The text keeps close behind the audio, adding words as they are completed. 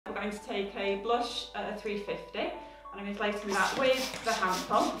going to take a blush at a 350 and I'm inflating that with the hand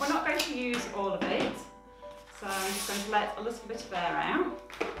pump. We're not going to use all of it, so I'm just going to let a little bit of air out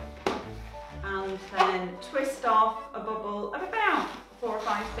and then twist off a bubble of about 4 or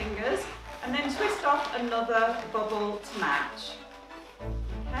 5 fingers and then twist off another bubble to match.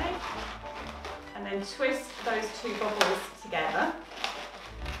 Okay, and then twist those 2 bubbles together,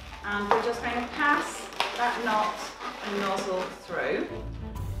 and we're just going to pass that knot and nozzle through,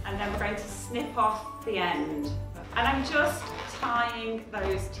 and then we're going to snip off the end. And I'm just tying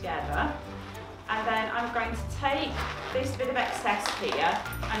those together, and then I'm going to take this bit of excess here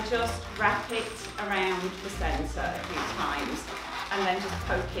and just wrap it around the centre a few times, and then just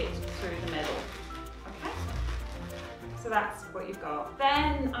poke it through the middle. Okay? So that's what you've got.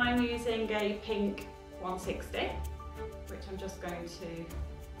 Then I'm using a pink 160, which I'm just going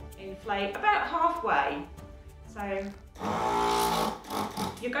to inflate about halfway. So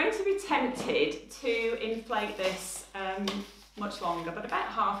you're going to be tempted to inflate this much longer, but about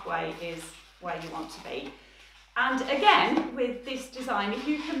halfway is where you want to be. And again, with this design, if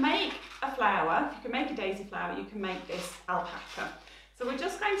you can make a flower, if you can make a daisy flower, you can make this alpaca. So we're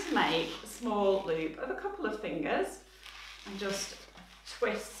just going to make a small loop of a couple of fingers and just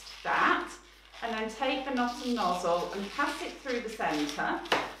twist that, and then take the knot and nozzle and pass it through the centre,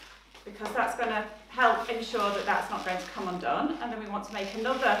 because that's going to help ensure that that's not going to come undone. And then we want to make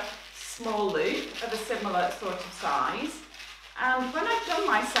another small loop of a similar sort of size. And when I've done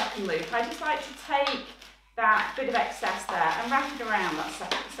my second loop, I just like to take that bit of excess there and wrap it around that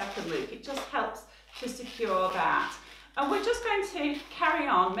second loop. It just helps to secure that. And we're just going to carry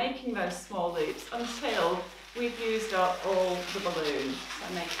on making those small loops until we've used up all the balloons.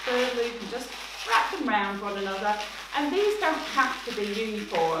 So make a third loop and just wrap them around one another. And these don't have to be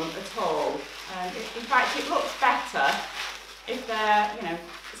uniform at all. In fact, it looks better if they're, you know,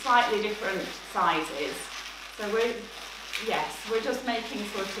 slightly different sizes. So we're just making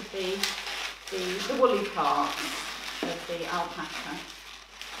sort of the woolly parts of the alpaca.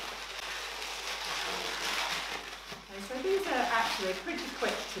 Okay, so these are actually pretty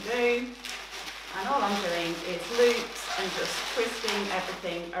quick to do, and all I'm doing is loops and just twisting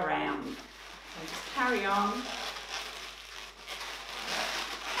everything around. So just carry on,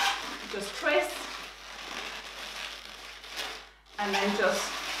 just twist, and then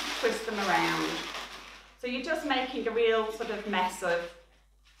just twist them around. So you're just making a real sort of mess of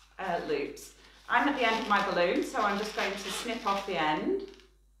loops. I'm at the end of my balloon, so I'm just going to snip off the end.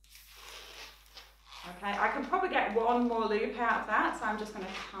 Okay, I can probably get one more loop out of that, so I'm just going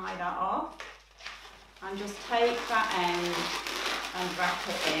to tie that off and just take that end and wrap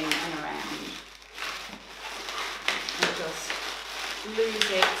it in and around and just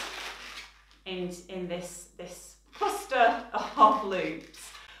lose it in this cluster of loops.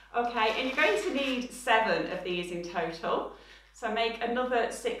 Okay, and you're going to need 7 of these in total, so make another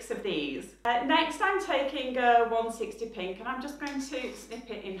 6 of these. Next I'm taking a 160 pink and I'm just going to snip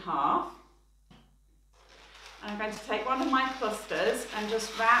it in half. I'm going to take one of my clusters and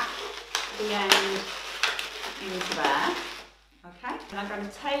just wrap the end into there. Okay, and I'm going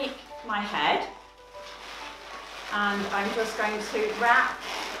to take my head and I'm just going to wrap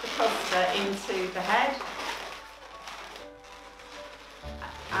the cluster into the head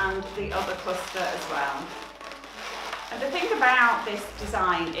and the other cluster as well. And the thing about this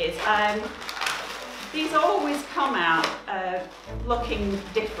design is these always come out looking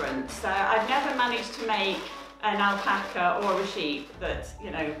different. So I've never managed to make an alpaca or a sheep that,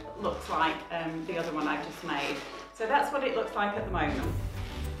 you know, looks like the other one I've just made. So that's what it looks like at the moment.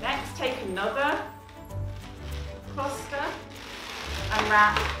 Next, take another cluster and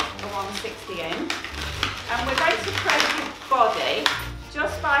wrap the 160 in. And we're going to create a body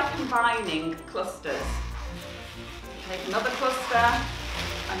just by combining clusters. Take another cluster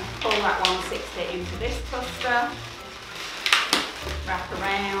and pull that 160 into this cluster, wrap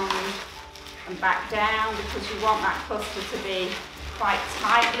around and back down, because you want that cluster to be quite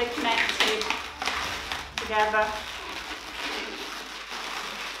tightly connected together.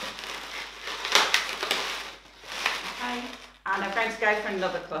 Okay, and I'm going to go for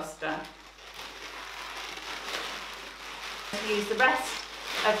another cluster. Use the rest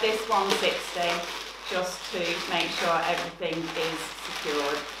of this 160 just to make sure everything is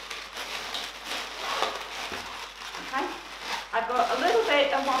secured. Okay, I've got a little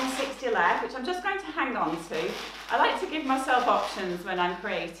bit of 160 left, which I'm just going to hang on to. I like to give myself options when I'm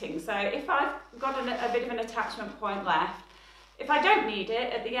creating, so if I've got a bit of an attachment point left, if I don't need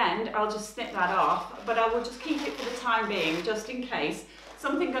it at the end, I'll just snip that off, but I will just keep it for the time being, just in case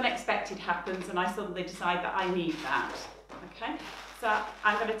something unexpected happens and I suddenly decide that I need that. Okay, So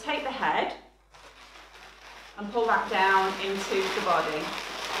I'm going to take the head and pull that down into the body.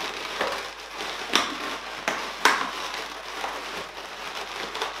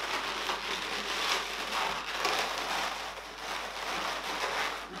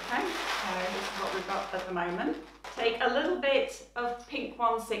 Okay, so this is what we've got at the moment. Take a little bit of pink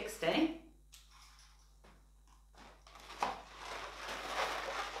 160.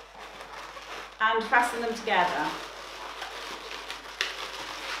 And fasten them together.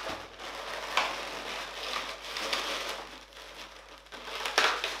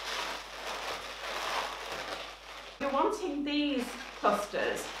 You're wanting these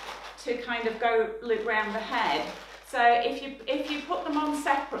clusters to kind of go loop round the head. So if you put them on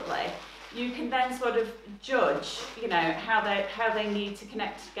separately, you can then sort of judge, you know, how they need to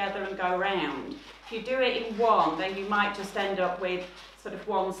connect together and go round. If you do it in one, then you might just end up with sort of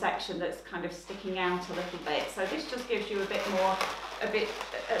one section that's kind of sticking out a little bit. So this just gives you a bit more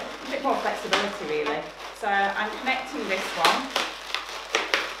flexibility, really. So I'm connecting this one.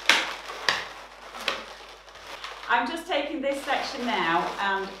 I'm just taking this section now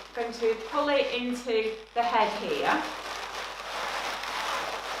and going to pull it into the head here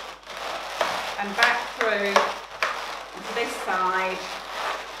and back through to this side,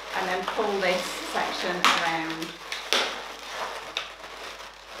 and then pull this section around.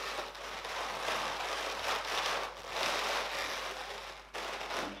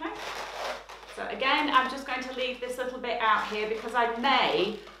 Okay. So again, I'm just going to leave this little bit out here because I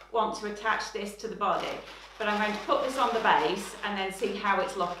may want to attach this to the body. But I'm going to put this on the base and then see how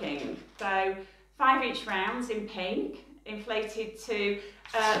it's looking. So 5-inch rounds in pink, inflated to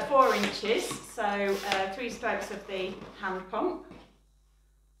 4 inches, so 3 strokes of the hand pump.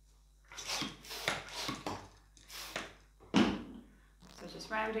 So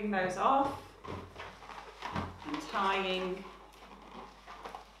just rounding those off and tying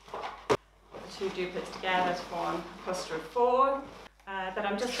the 2 duplets together to form a cluster of 4 that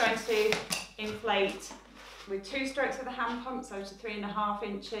I'm just going to inflate with 2 strokes of the hand pump, so to 3.5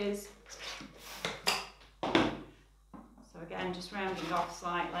 inches. So again, just rounding off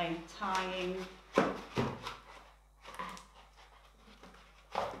slightly, tying.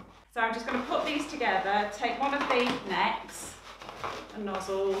 So I'm just going to put these together, take one of the necks and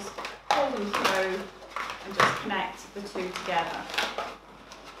nozzles, pull them through and just connect the 2 together.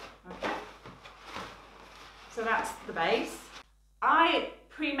 Okay. So that's the base. I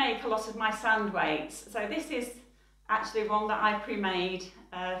pre-make a lot of my sand weights, so this is actually one that I pre-made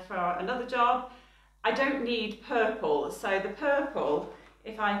for another job. I don't need purple, so the purple,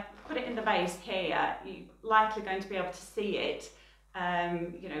 if I put it in the base here, you're likely going to be able to see it,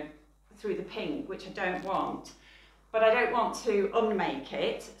 you know, through the pink, which I don't want. But I don't want to unmake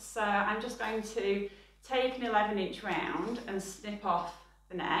it, so I'm just going to take an 11-inch round and snip off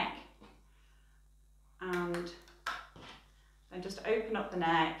the neck, and then just open up the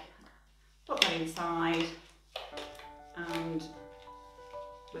neck, put that inside, and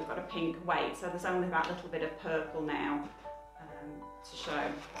we've got a pink weight, so there's only that little bit of purple now to show,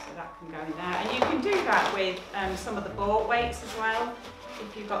 so that can go in there. And you can do that with some of the bought weights as well.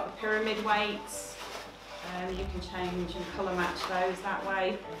 If you've got the pyramid weights, you can change and colour match those that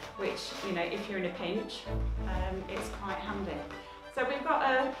way, which, you know, if you're in a pinch, it's quite handy. So we've got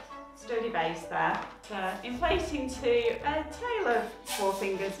a sturdy base there, inflating to a tail of 4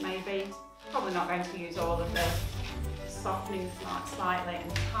 fingers maybe. Probably not going to use all of the softening slightly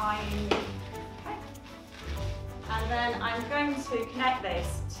and tying. Okay. And then I'm going to connect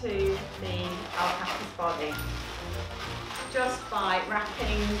this to the alpaca's body just by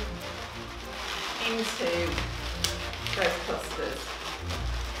wrapping into those clusters.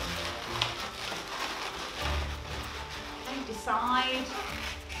 Okay, decide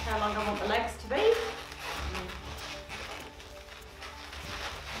how long I want the legs to be.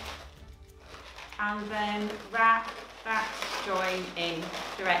 And then wrap that join in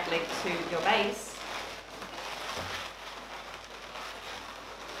directly to your base.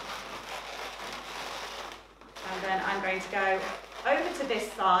 And then I'm going to go over to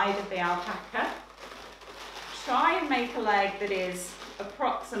this side of the alpaca. Try and make a leg that is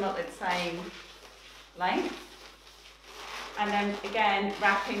approximately the same length. And then again,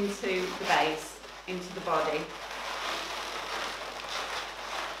 wrap into the base, into the body.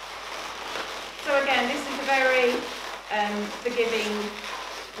 So again, this is a very forgiving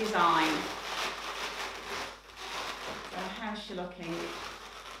design. So how's she looking?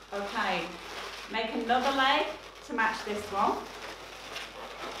 Okay, make another leg to match this one.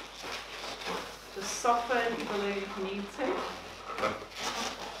 Just soften your balloon if you need to.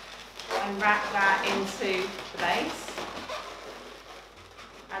 And wrap that into the base.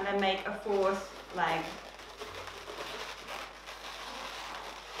 and then make a fourth leg.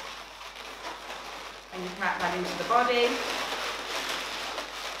 And you can wrap that into the body.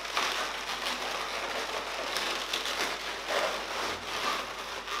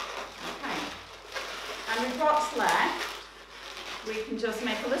 Okay. And with what's left, we can just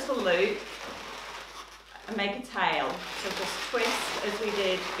make a little loop and make a tail. So just twist as we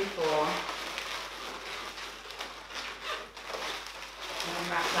did before. And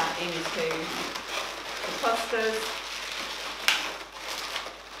then wrap that into the clusters.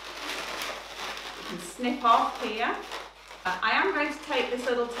 You can snip off here. I am going to take this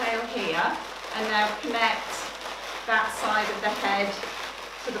little tail here and now connect that side of the head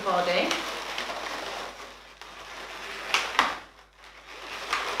to the body.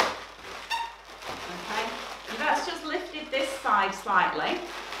 Okay, and that's just lifted this side slightly.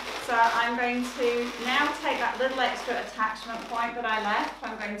 So I'm going to now take that little extra attachment point that I left.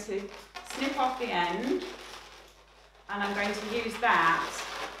 I'm going to snip off the end, and I'm going to use that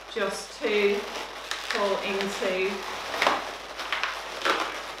just to pull into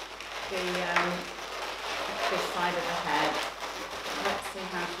this side of the head. Let's see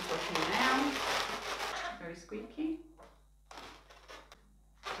how she's looking now. Very squeaky.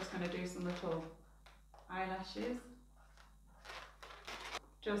 Just going to do some little eyelashes.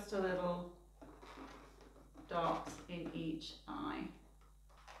 Just a little dot in each eye.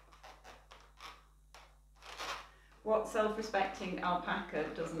 What self-respecting alpaca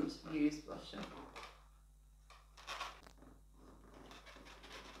doesn't use blusher?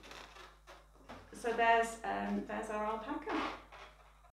 So there's our alpaca.